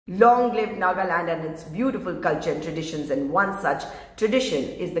Long live Nagaland and its beautiful culture and traditions, and one such tradition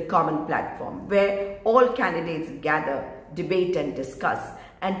is the common platform where all candidates gather, debate and discuss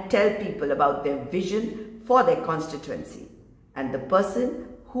and tell people about their vision for their constituency. And the person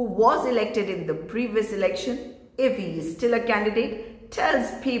who was elected in the previous election, if he is still a candidate,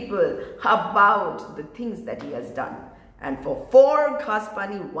 tells people about the things that he has done. And for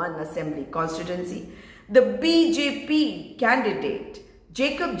Kughaboto 1 Assembly constituency, the BJP candidate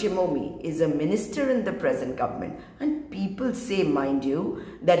Jacob Zhimomi is a minister in the present government, and people say, mind you,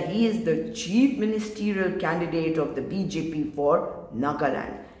 that he is the chief ministerial candidate of the BJP for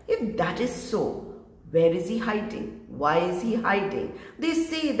Nagaland. If that is so, where is he hiding? Why is he hiding? They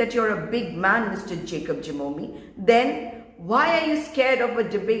say that you're a big man, Mr. Jacob Zhimomi. Then why are you scared of a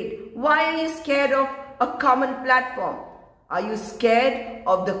debate? Why are you scared of a common platform? Are you scared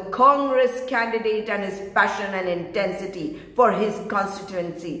of the Congress candidate and his passion and intensity for his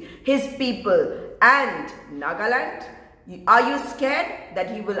constituency, his people and Nagaland? Are you scared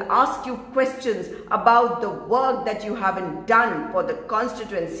that he will ask you questions about the work that you haven't done for the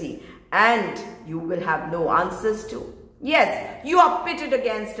constituency and you will have no answers to? Yes, you are pitted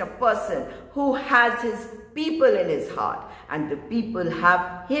against a person who has his people in his heart and the people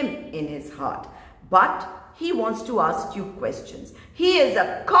have him in his heart. But he wants to ask you questions. He is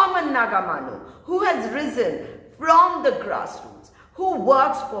a common Nagamanu who has risen from the grassroots, who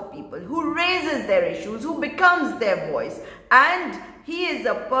works for people, who raises their issues, who becomes their voice. And he is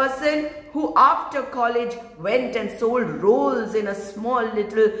a person who after college went and sold rolls in a small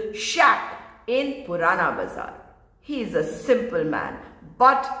little shack in Purana Bazaar. He is a simple man.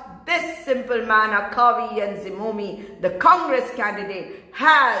 But this simple man, Kughaboto and Zhimomi, the Congress candidate,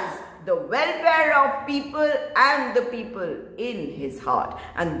 has the welfare of people and the people in his heart.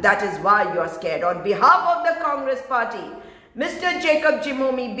 And that is why you are scared. On behalf of the Congress party, Mr. Jacob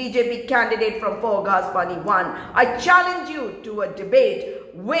Zhimomi BJP candidate from Kughaboto 1, I challenge you to a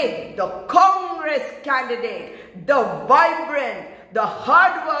debate with the Congress candidate, the vibrant, the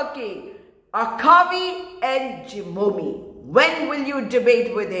hardworking Kughaboto and Zhimomi. When will you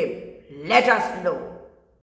debate with him? Let us know.